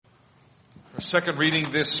Our second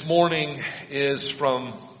reading this morning is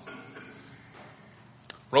from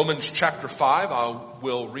Romans chapter 5. I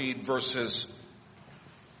will read verses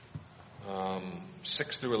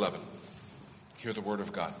 6 through 11. Hear the word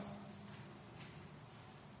of God.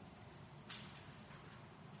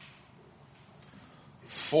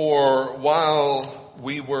 For while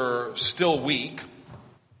we were still weak,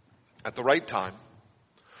 at the right time,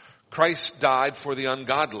 Christ died for the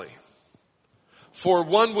ungodly. For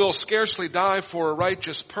one will scarcely die for a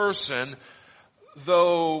righteous person,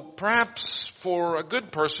 though perhaps for a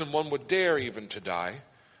good person one would dare even to die.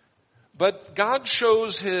 But God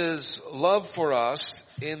shows His love for us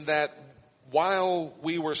in that while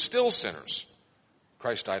we were still sinners,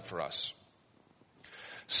 Christ died for us.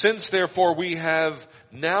 Since therefore we have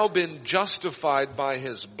now been justified by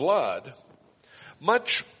His blood,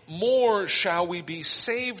 much more shall we be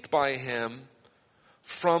saved by Him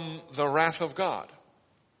from the wrath of God.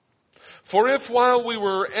 For if while we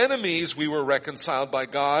were enemies we were reconciled by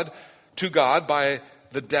God to God by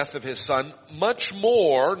the death of His Son, much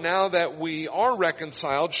more now that we are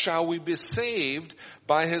reconciled shall we be saved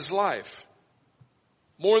by His life.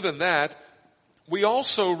 More than that, we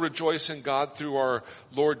also rejoice in God through our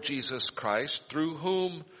Lord Jesus Christ, through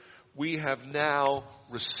whom we have now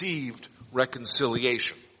received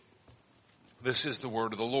reconciliation. This is the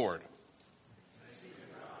word of the Lord.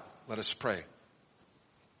 Let us pray.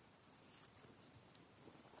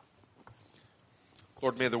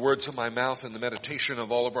 Lord, may the words of my mouth and the meditation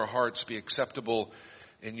of all of our hearts be acceptable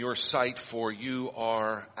in your sight, for you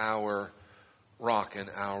are our rock and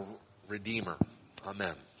our Redeemer.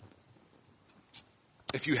 Amen.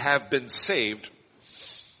 If you have been saved,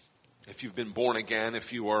 if you've been born again,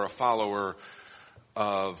 if you are a follower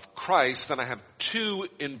of Christ, then I have two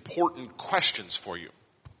important questions for you.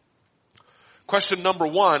 Question number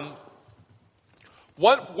one,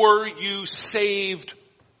 what were you saved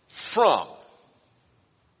from?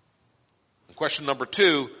 And question number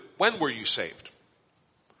two, when were you saved?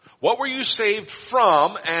 What were you saved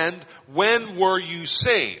from and when were you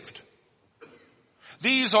saved?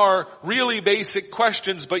 These are really basic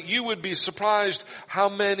questions, but you would be surprised how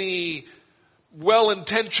many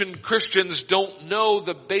well-intentioned Christians don't know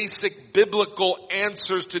the basic biblical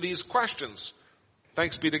answers to these questions.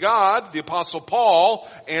 Thanks be to God, the Apostle Paul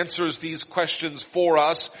answers these questions for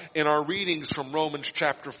us in our readings from Romans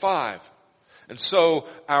chapter 5. And so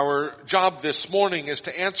our job this morning is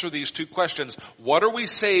to answer these two questions. What are we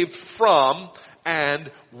saved from and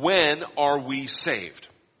when are we saved?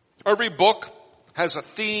 Every book has a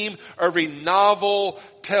theme. Every novel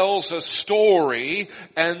tells a story.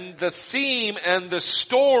 And the theme and the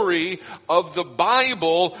story of the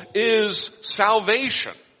Bible is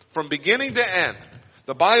salvation from beginning to end.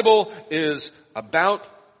 The Bible is about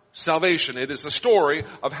salvation. It is the story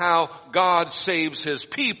of how God saves His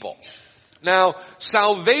people. Now,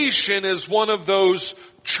 salvation is one of those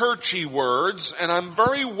churchy words, and I'm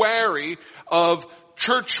very wary of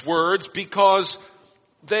church words because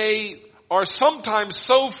they are sometimes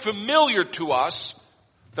so familiar to us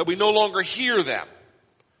that we no longer hear them.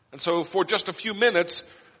 And so for just a few minutes,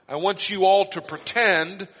 I want you all to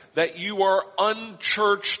pretend that you are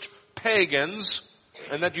unchurched pagans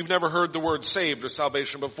and that you've never heard the word saved or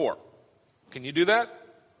salvation before. Can you do that?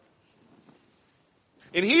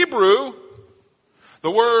 In Hebrew,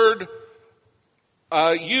 the word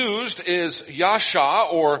used is yasha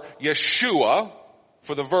or Yeshua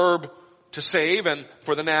for the verb to save and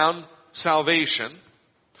for the noun salvation.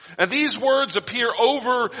 And these words appear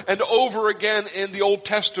over and over again in the Old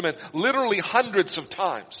Testament, literally hundreds of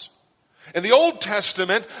times. In the Old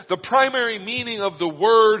Testament, the primary meaning of the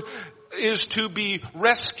word is to be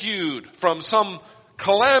rescued from some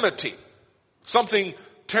calamity. Something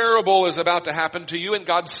terrible is about to happen to you and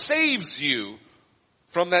God saves you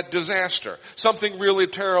from that disaster. Something really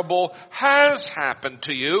terrible has happened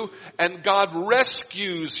to you and God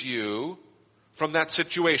rescues you from that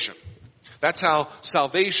situation. That's how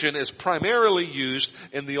salvation is primarily used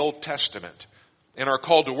in the Old Testament. In our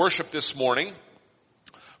call to worship this morning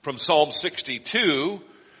from Psalm 62,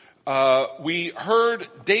 we heard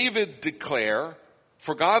David declare,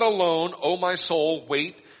 "For God alone, O my soul,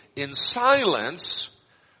 wait in silence,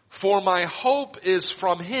 for my hope is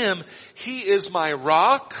from Him. He is my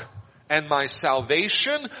rock and my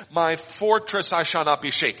salvation, my fortress, I shall not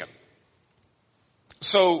be shaken."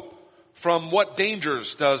 So, from what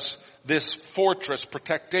dangers does this fortress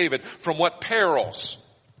protect David? From what perils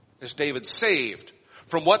is David saved?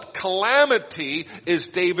 From what calamity is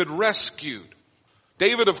David rescued?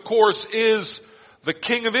 David, of course, is the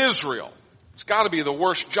king of Israel. It's got to be the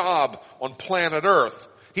worst job on planet Earth.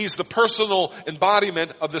 He's the personal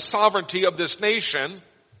embodiment of the sovereignty of this nation.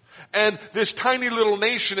 And this tiny little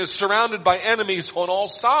nation is surrounded by enemies on all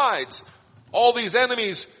sides. All these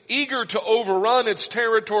enemies eager to overrun its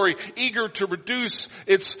territory, eager to reduce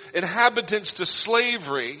its inhabitants to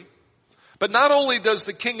slavery. But not only does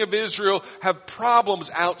the king of Israel have problems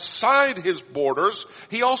outside his borders,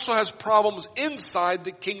 he also has problems inside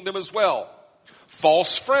the kingdom as well.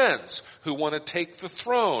 False friends who want to take the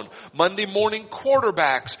throne. Monday morning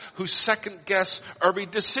quarterbacks who second guess every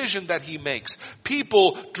decision that he makes.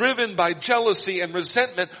 People driven by jealousy and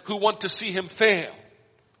resentment who want to see him fail.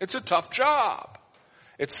 It's a tough job.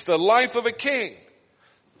 It's the life of a king.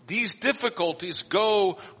 These difficulties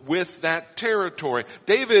go with that territory.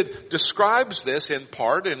 David describes this in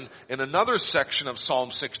part in another section of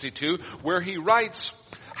Psalm 62 where he writes,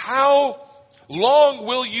 "How long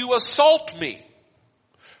will you assault me?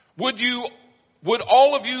 Would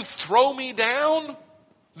all of you throw me down?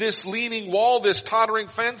 This leaning wall, this tottering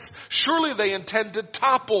fence? Surely they intend to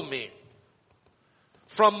topple me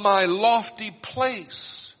from my lofty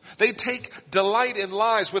place. They take delight in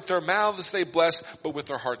lies. With their mouths they bless, but with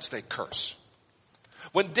their hearts they curse."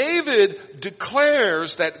 When David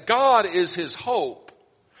declares that God is his hope,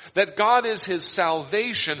 that God is his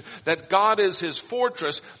salvation, that God is his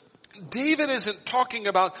fortress, David isn't talking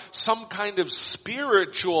about some kind of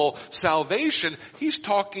spiritual salvation. He's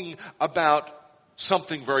talking about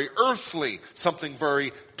something very earthly, something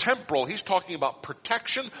very temporal. He's talking about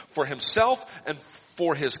protection for himself and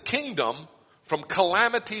for his kingdom from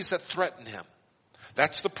calamities that threaten him.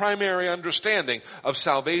 That's the primary understanding of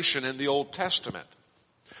salvation in the Old Testament.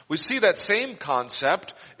 We see that same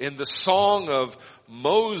concept in the Song of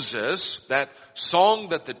Moses, that song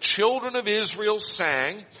that the children of Israel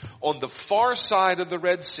sang on the far side of the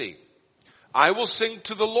Red Sea. "I will sing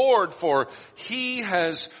to the Lord, for he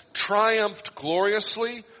has triumphed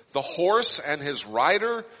gloriously. The horse and his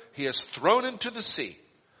rider he has thrown into the sea.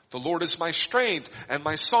 The Lord is my strength and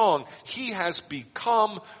my song. He has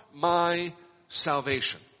become my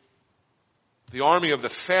salvation." The army of the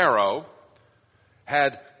Pharaoh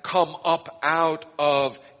had come up out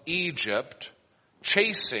of Egypt,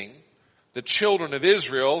 chasing the children of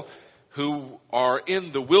Israel who are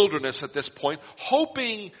in the wilderness at this point,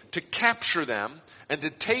 hoping to capture them and to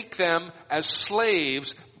take them as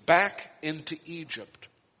slaves back into Egypt.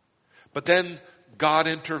 But then God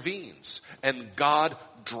intervenes and God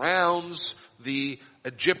drowns the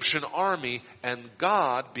Egyptian army and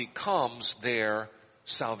God becomes their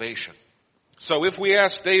salvation. So if we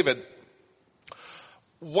ask David,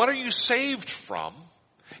 "What are you saved from?"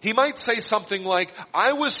 he might say something like,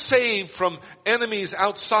 "I was saved from enemies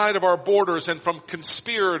outside of our borders and from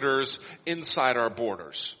conspirators inside our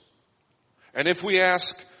borders." And if we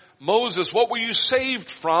ask Moses, "What were you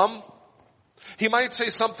saved from?" he might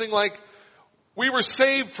say something like, "We were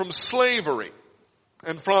saved from slavery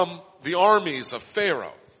and from the armies of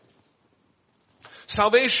Pharaoh."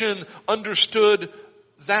 Salvation understood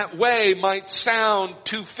that way might sound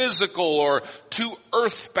too physical or too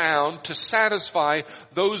earthbound to satisfy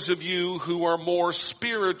those of you who are more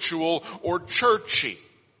spiritual or churchy.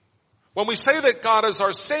 When we say that God is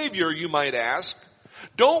our Savior, you might ask,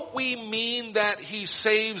 don't we mean that He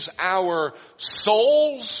saves our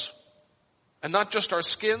souls and not just our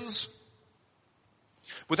skins?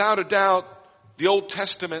 Without a doubt, the Old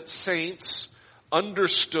Testament saints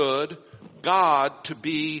understood God to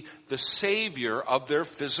be the Savior of their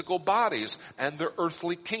physical bodies and their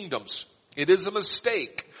earthly kingdoms. It is a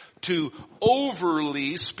mistake to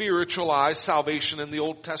overly spiritualize salvation in the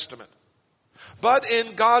Old Testament. But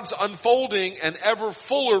in God's unfolding and ever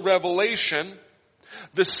fuller revelation,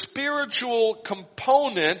 the spiritual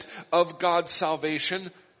component of God's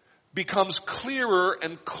salvation becomes clearer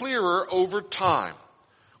and clearer over time.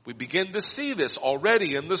 We begin to see this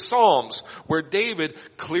already in the Psalms, where David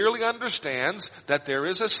clearly understands that there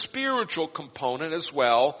is a spiritual component as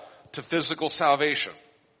well to physical salvation.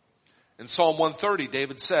 In Psalm 130,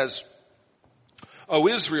 David says, "O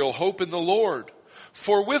Israel, hope in the Lord,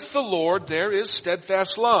 for with the Lord there is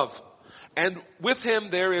steadfast love, and with Him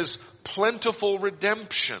there is plentiful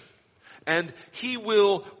redemption, and He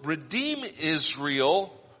will redeem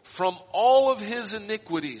Israel from all of his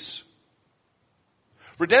iniquities."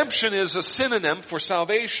 Redemption is a synonym for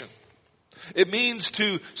salvation. It means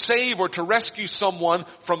to save or to rescue someone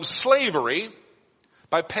from slavery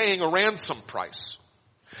by paying a ransom price.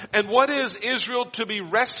 And what is Israel to be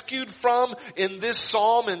rescued from in this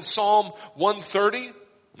psalm, in Psalm 130?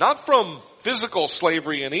 Not from physical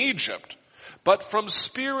slavery in Egypt, but from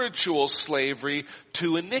spiritual slavery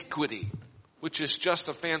to iniquity, which is just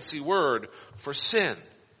a fancy word for sin.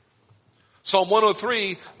 Psalm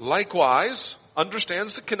 103, likewise,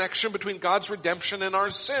 understands the connection between God's redemption and our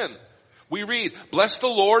sin. We read, bless the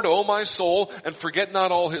Lord, O my soul, and forget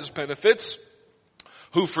not all his benefits,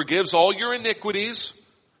 who forgives all your iniquities,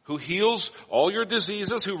 who heals all your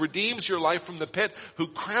diseases, who redeems your life from the pit, who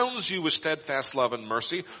crowns you with steadfast love and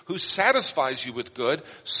mercy, who satisfies you with good,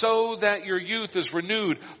 so that your youth is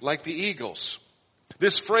renewed like the eagles.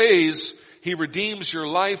 This phrase, he redeems your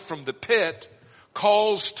life from the pit,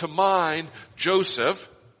 calls to mind Joseph,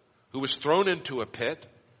 who was thrown into a pit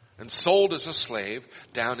and sold as a slave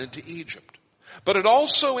down into Egypt. But it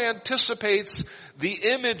also anticipates the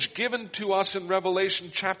image given to us in Revelation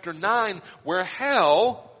chapter 9, where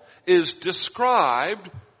hell is described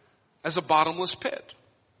as a bottomless pit.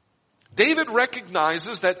 David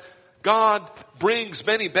recognizes that God brings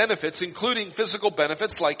many benefits, including physical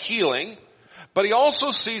benefits like healing, but he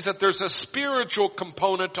also sees that there's a spiritual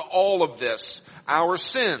component to all of this, our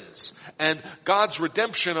sins, and God's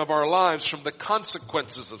redemption of our lives from the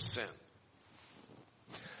consequences of sin.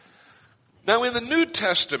 Now in the New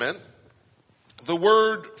Testament, the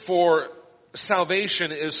word for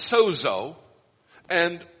salvation is sozo,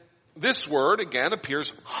 and this word, again,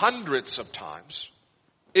 appears hundreds of times.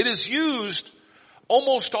 It is used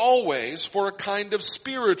almost always for a kind of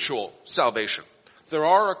spiritual salvation. There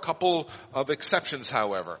are a couple of exceptions,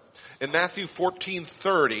 however. In Matthew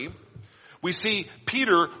 14:30, we see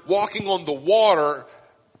Peter walking on the water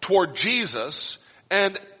toward Jesus,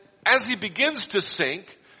 and as he begins to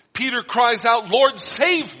sink, Peter cries out, Lord,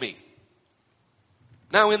 save me.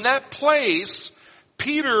 Now in that place,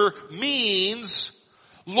 Peter means,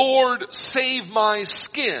 Lord, save my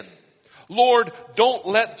skin. Lord, don't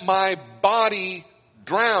let my body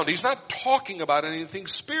drown. He's not talking about anything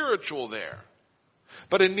spiritual there.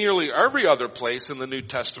 But in nearly every other place in the New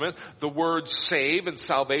Testament, the words save and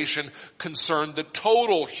salvation concern the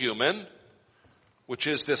total human, which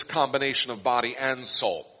is this combination of body and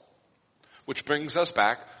soul. Which brings us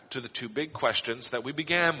back to the two big questions that we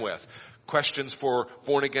began with. Questions for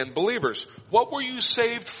born-again believers. What were you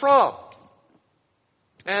saved from?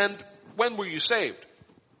 And when were you saved?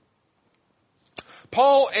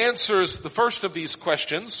 Paul answers the first of these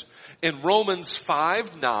questions in Romans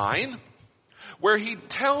 5:9, where he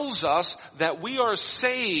tells us that we are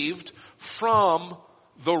saved from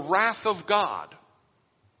the wrath of God.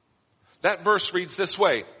 That verse reads this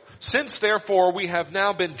way, since therefore we have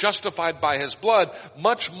now been justified by his blood,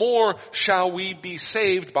 much more shall we be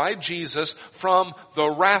saved by Jesus from the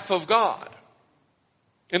wrath of God.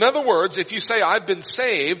 In other words, if you say I've been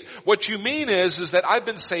saved, what you mean is that I've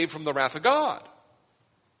been saved from the wrath of God.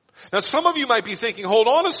 Now some of you might be thinking, hold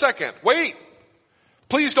on a second, wait.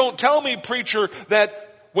 Please don't tell me, preacher,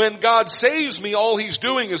 that when God saves me, all he's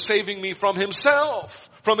doing is saving me from himself,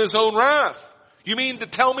 from his own wrath. You mean to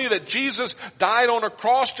tell me that Jesus died on a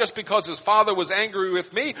cross just because his Father was angry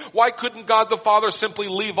with me? Why couldn't God the Father simply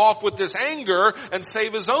leave off with this anger and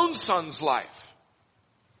save his own Son's life?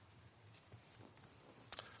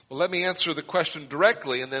 Well, let me answer the question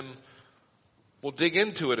directly, and then we'll dig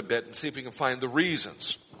into it a bit and see if we can find the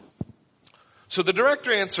reasons. So the direct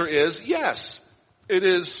answer is yes, it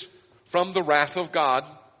is from the wrath of God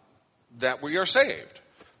that we are saved.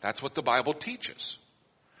 That's what the Bible teaches.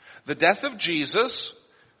 The death of Jesus,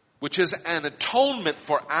 which is an atonement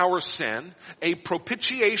for our sin, a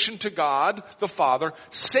propitiation to God the Father,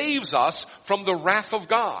 saves us from the wrath of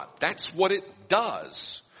God. That's what it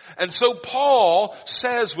does. And so Paul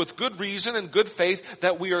says with good reason and good faith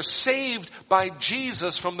that we are saved by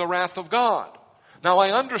Jesus from the wrath of God. Now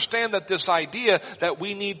I understand that this idea that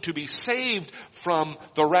we need to be saved from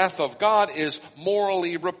the wrath of God is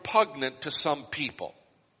morally repugnant to some people.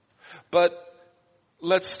 But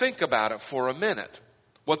let's think about it for a minute.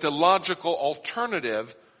 What the logical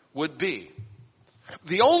alternative would be.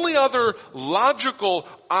 The only other logical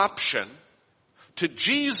option to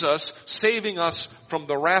Jesus saving us from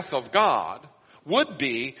the wrath of God would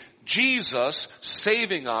be Jesus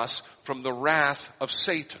saving us from the wrath of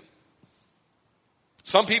Satan.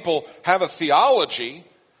 Some people have a theology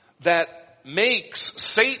that makes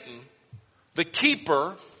Satan the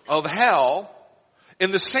keeper of hell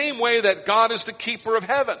in the same way that God is the keeper of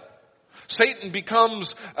heaven. Satan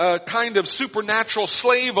becomes a kind of supernatural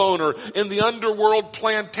slave owner in the underworld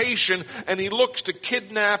plantation, and he looks to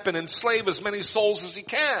kidnap and enslave as many souls as he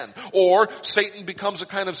can. Or Satan becomes a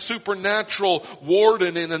kind of supernatural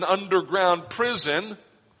warden in an underground prison,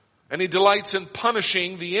 and he delights in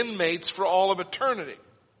punishing the inmates for all of eternity.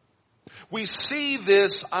 We see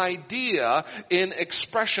this idea in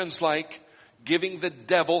expressions like giving the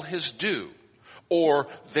devil his due, or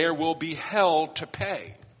there will be hell to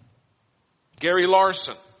pay. Gary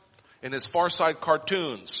Larson, in his Far Side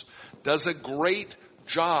cartoons, does a great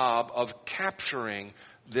job of capturing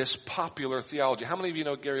this popular theology. How many of you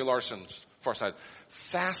know Gary Larson's Far Side?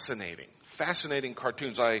 Fascinating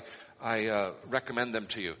cartoons. I recommend them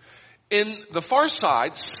to you. In the Far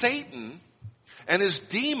Side, Satan and his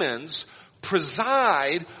demons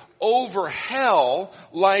preside over hell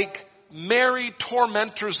like merry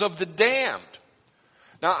tormentors of the damned.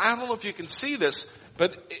 Now, I don't know if you can see this,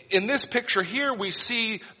 but in this picture here, we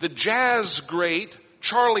see the jazz great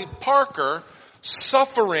Charlie Parker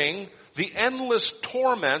suffering the endless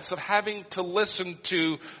torments of having to listen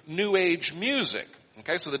to New Age music.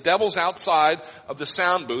 Okay, so the devil's outside of the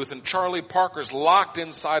sound booth and Charlie Parker's locked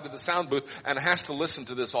inside of the sound booth and has to listen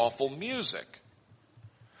to this awful music.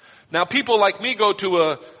 Now, people like me go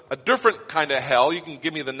to a different kind of hell. You can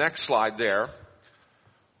give me the next slide there.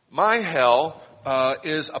 My hell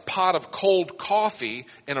is a pot of cold coffee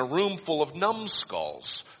in a room full of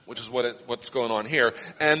numbskulls, which is what's going on here.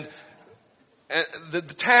 And the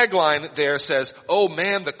tagline there says, "Oh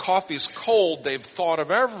man, the coffee's cold. They've thought of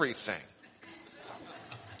everything."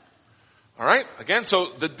 All right? Again, so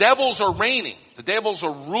the devils are reigning. The devils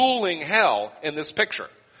are ruling hell in this picture.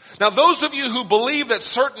 Now, those of you who believe that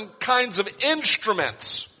certain kinds of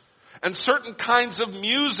instruments and certain kinds of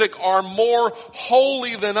music are more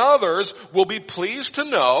holy than others will be pleased to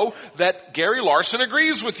know that Gary Larson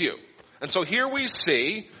agrees with you. And so here we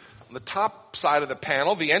see on the top side of the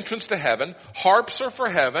panel, the entrance to heaven, harps are for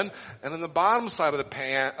heaven, and on the bottom side of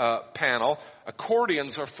the panel,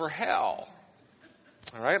 accordions are for hell.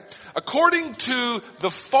 All right? According to the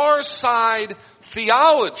Far Side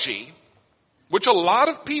theology, which a lot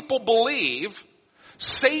of people believe,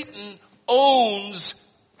 Satan owns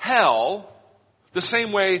hell the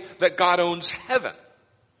same way that God owns heaven.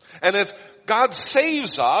 And if God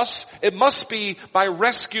saves us, it must be by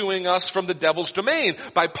rescuing us from the devil's domain,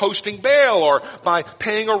 by posting bail or by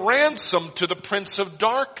paying a ransom to the prince of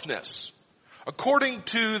darkness. According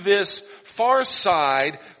to this Far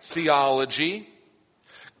Side theology,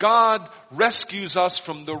 God rescues us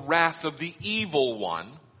from the wrath of the evil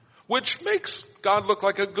one, which makes God look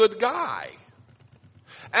like a good guy.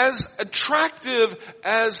 As attractive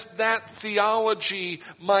as that theology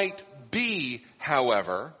might be,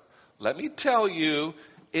 however, let me tell you,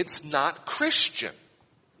 it's not Christian.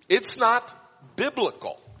 It's not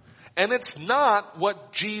biblical. And it's not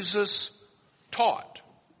what Jesus taught.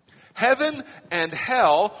 Heaven and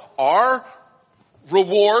hell are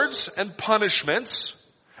rewards and punishments,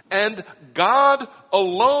 and God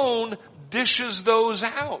alone dishes those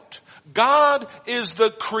out. God is the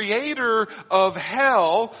creator of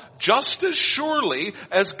hell just as surely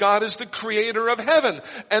as God is the creator of heaven.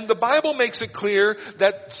 And the Bible makes it clear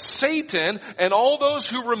that Satan and all those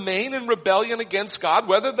who remain in rebellion against God,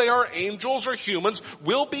 whether they are angels or humans,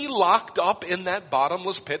 will be locked up in that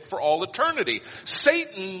bottomless pit for all eternity.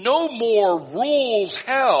 Satan no more rules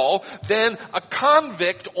hell than a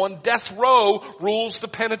convict on death row rules the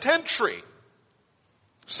penitentiary.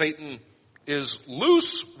 Satan is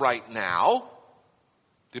loose right now.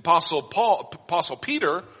 The Apostle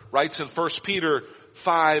Peter writes in 1 Peter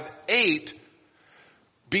 5:8,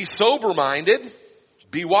 "Be sober-minded,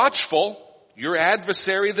 be watchful. Your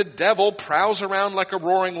adversary, the devil, prowls around like a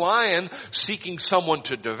roaring lion, seeking someone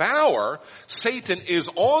to devour." Satan is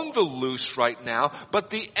on the loose right now, but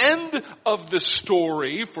the end of the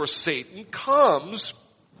story for Satan comes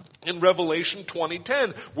in Revelation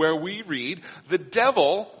 20:10, where we read, "The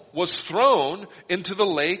devil was thrown into the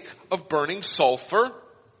lake of burning sulfur,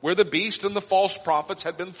 where the beast and the false prophets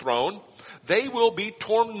had been thrown. They will be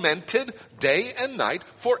tormented day and night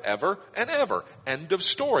forever and ever." End of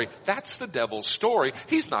story. That's the devil's story.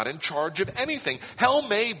 He's not in charge of anything. Hell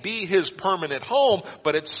may be his permanent home,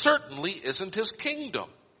 but it certainly isn't his kingdom.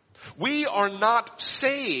 We are not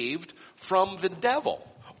saved from the devil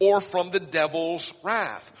or from the devil's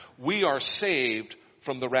wrath. We are saved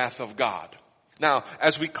from the wrath of God. Now,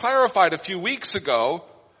 as we clarified a few weeks ago,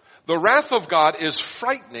 the wrath of God is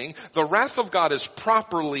frightening. The wrath of God is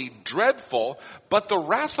properly dreadful, but the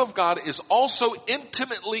wrath of God is also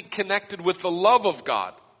intimately connected with the love of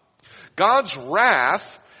God. God's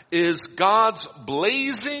wrath is God's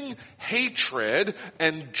blazing hatred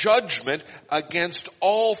and judgment against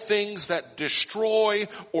all things that destroy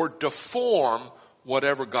or deform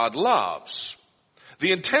whatever God loves.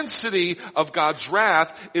 The intensity of God's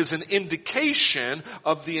wrath is an indication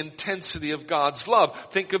of the intensity of God's love.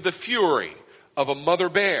 Think of the fury of a mother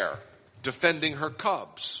bear defending her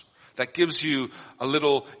cubs. That gives you a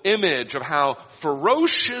little image of how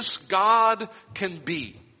ferocious God can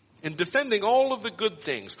be in defending all of the good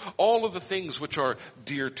things, all of the things which are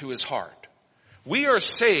dear to his heart. We are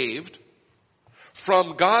saved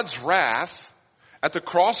from God's wrath at the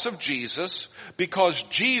cross of Jesus because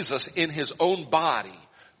Jesus in his own body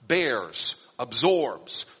bears,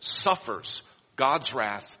 absorbs, suffers God's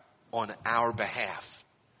wrath on our behalf.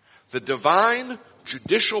 The divine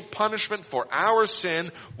judicial punishment for our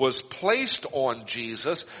sin was placed on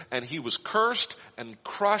Jesus, and he was cursed and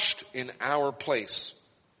crushed in our place.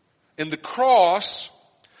 In the cross,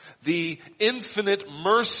 the infinite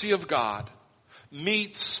mercy of God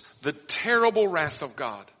meets the terrible wrath of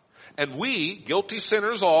God. And we, guilty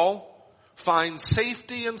sinners all, find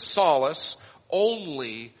safety and solace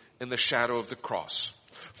only in the shadow of the cross.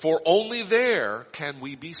 For only there can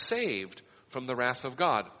we be saved from the wrath of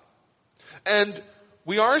God. And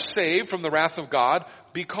we are saved from the wrath of God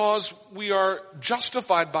because we are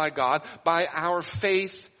justified by God by our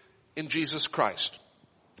faith in Jesus Christ.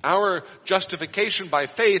 Our justification by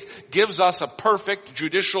faith gives us a perfect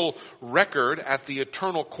judicial record at the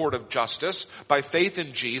eternal court of justice. By faith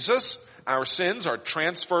in Jesus, our sins are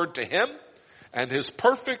transferred to him, and his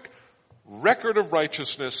perfect record of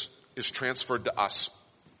righteousness is transferred to us.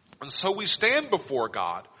 And so we stand before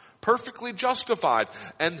God, perfectly justified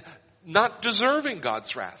and not deserving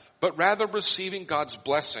God's wrath, but rather receiving God's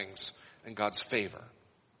blessings and God's favor.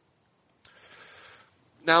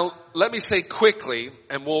 Now, let me say quickly,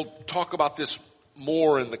 and we'll talk about this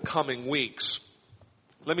more in the coming weeks.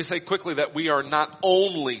 Let me say quickly that we are not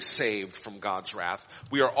only saved from God's wrath,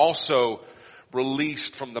 we are also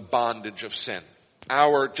released from the bondage of sin.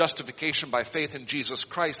 Our justification by faith in Jesus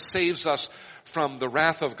Christ saves us from the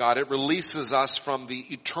wrath of God. It releases us from the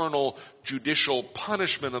eternal judicial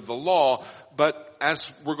punishment of the law. But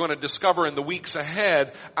as we're going to discover in the weeks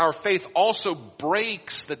ahead, our faith also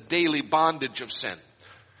breaks the daily bondage of sin.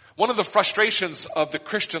 One of the frustrations of the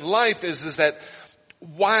Christian life is that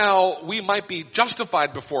while we might be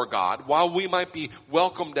justified before God, while we might be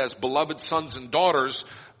welcomed as beloved sons and daughters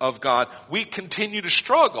of God, we continue to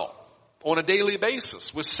struggle on a daily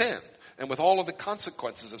basis with sin and with all of the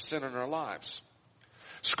consequences of sin in our lives.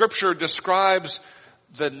 Scripture describes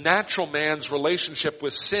the natural man's relationship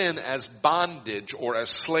with sin as bondage or as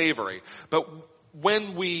slavery. But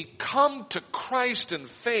when we come to Christ in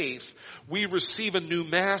faith, we receive a new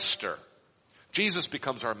master. Jesus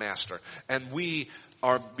becomes our master, and we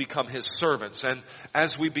become his servants. And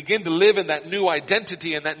as we begin to live in that new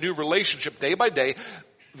identity and that new relationship day by day,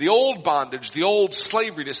 the old bondage, the old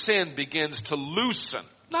slavery to sin begins to loosen.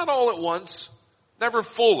 Not all at once, never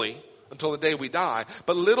fully until the day we die,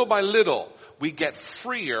 but little by little we get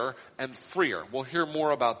freer and freer. We'll hear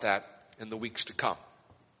more about that in the weeks to come.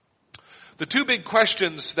 The two big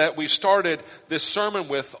questions that we started this sermon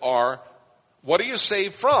with are, what are you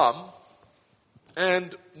saved from?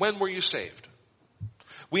 And when were you saved?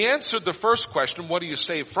 We answered the first question, what are you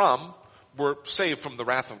saved from? We're saved from the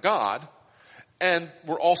wrath of God. And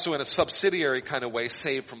we're also in a subsidiary kind of way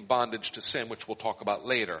saved from bondage to sin, which we'll talk about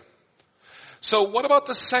later. So what about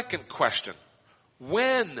the second question?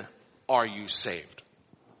 When are you saved?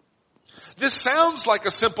 This sounds like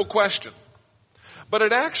a simple question, but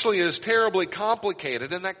it actually is terribly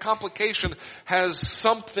complicated, and that complication has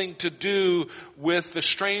something to do with the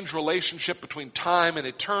strange relationship between time and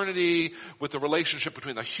eternity, with the relationship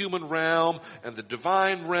between the human realm and the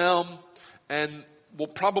divine realm, and we'll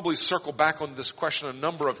probably circle back on this question a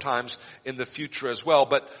number of times in the future as well.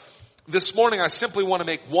 But this morning I simply want to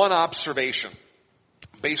make one observation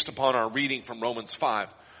based upon our reading from Romans 5.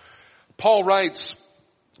 Paul writes,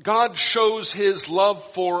 God shows his love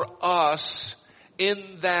for us in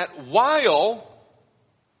that while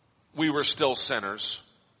we were still sinners,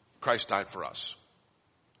 Christ died for us.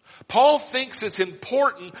 Paul thinks it's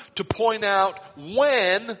important to point out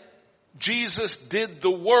when Jesus did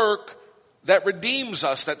the work that redeems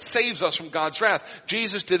us, that saves us from God's wrath.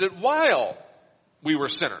 Jesus did it while we were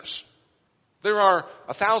sinners. There are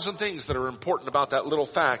 1,000 things that are important about that little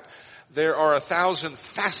fact. There are 1,000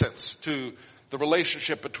 facets to the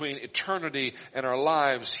relationship between eternity and our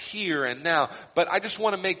lives here and now. But I just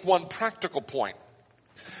want to make one practical point.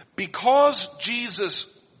 Because Jesus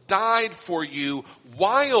died for you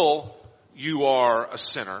while you are a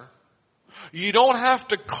sinner, you don't have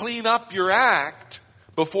to clean up your act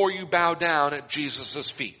before you bow down at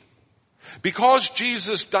Jesus' feet. Because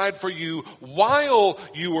Jesus died for you while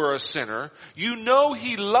you were a sinner, you know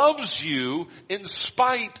he loves you in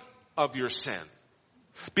spite of your sin.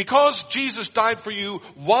 Because Jesus died for you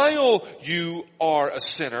while you are a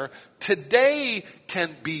sinner, today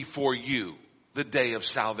can be for you the day of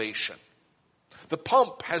salvation. The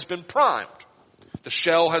pump has been primed. The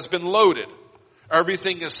shell has been loaded.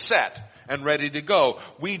 Everything is set and ready to go.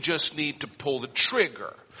 We just need to pull the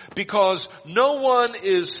trigger. Because no one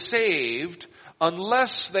is saved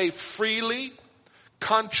unless they freely,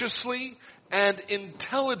 consciously, and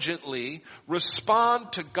intelligently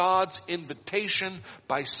respond to God's invitation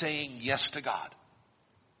by saying yes to God.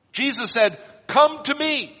 Jesus said, "Come to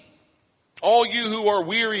me, all you who are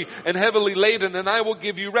weary and heavily laden, and I will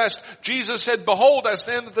give you rest." Jesus said, "Behold, I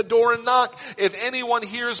stand at the door and knock. If anyone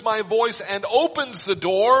hears my voice and opens the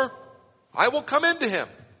door, I will come into him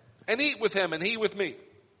and eat with him and he with me."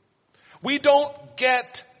 We don't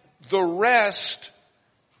get the rest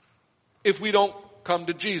if we don't come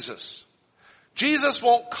to Jesus. Jesus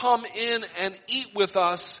won't come in and eat with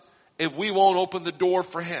us if we won't open the door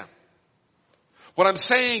for him. What I'm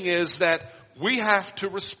saying is that we have to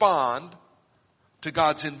respond to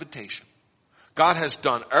God's invitation. God has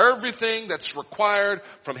done everything that's required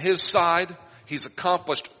from his side. He's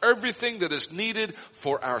accomplished everything that is needed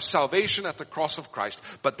for our salvation at the cross of Christ.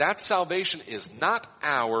 But that salvation is not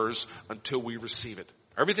ours until we receive it.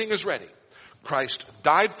 Everything is ready. Christ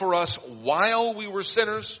died for us while we were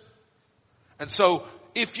sinners. And so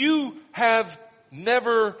if you have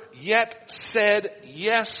never yet said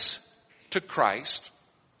yes to Christ,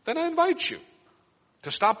 then I invite you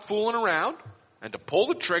to stop fooling around and to pull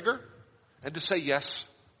the trigger and to say yes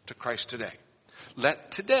to Christ today.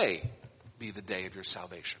 Let today be the day of your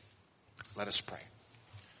salvation. Let us pray.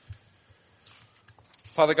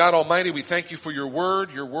 Father God Almighty, we thank you for your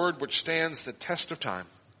word which stands the test of time.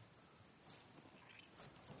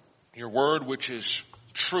 Your word which is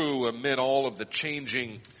true amid all of the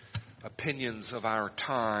changing opinions of our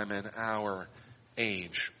time and our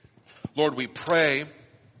age. Lord, we pray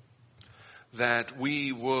that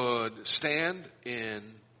we would stand in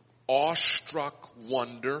awestruck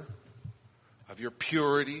wonder of your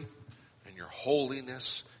purity and your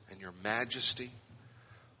holiness and your majesty.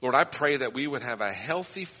 Lord, I pray that we would have a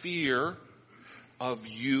healthy fear of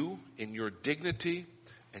you in your dignity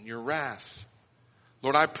and your wrath.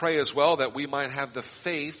 Lord, I pray as well that we might have the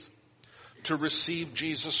faith to receive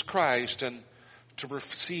Jesus Christ and to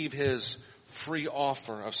receive his free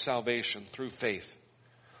offer of salvation through faith.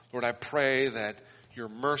 Lord, I pray that your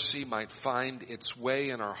mercy might find its way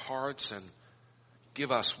in our hearts and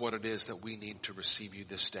give us what it is that we need to receive you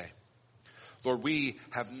this day. Lord, we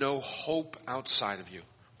have no hope outside of you.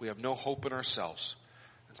 We have no hope in ourselves.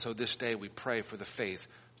 And so this day we pray for the faith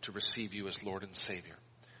to receive you as Lord and Savior.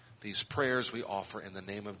 These prayers we offer in the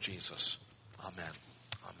name of Jesus. Amen.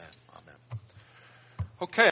 Amen. Amen. Okay.